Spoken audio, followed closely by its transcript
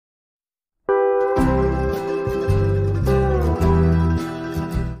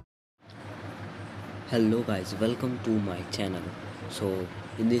Hello guys, welcome to my channel. So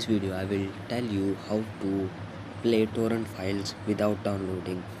in this video I will tell you how to play torrent files without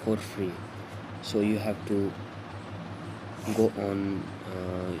downloading for free. So you have to go on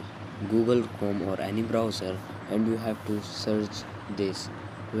Google Chrome or any browser and you have to search this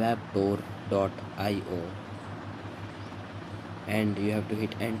webtor.io and you have to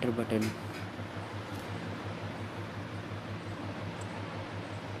hit enter button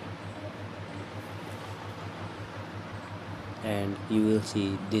and you will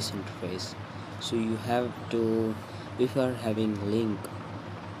see this interface. So you have to, if you are having link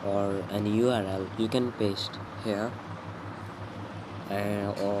or any URL, you can paste here,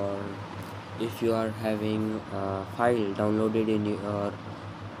 or if you are having a file downloaded in your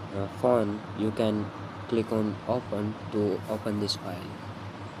phone, you can click on open to open this file.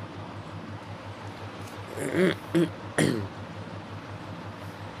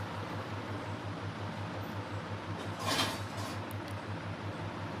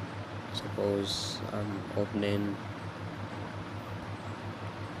 Suppose I'm opening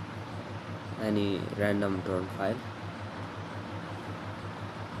any random torrent file.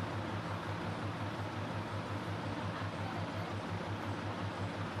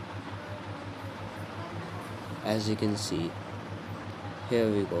 As you can see, here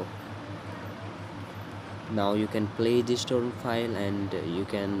we go. Now you can play this torrent file and you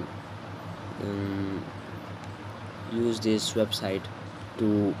can use this website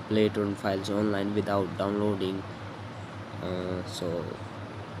to play torrent files online without downloading. So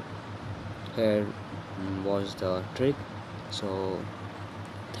here was the trick. So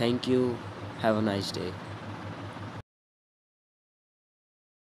thank you, have a nice day.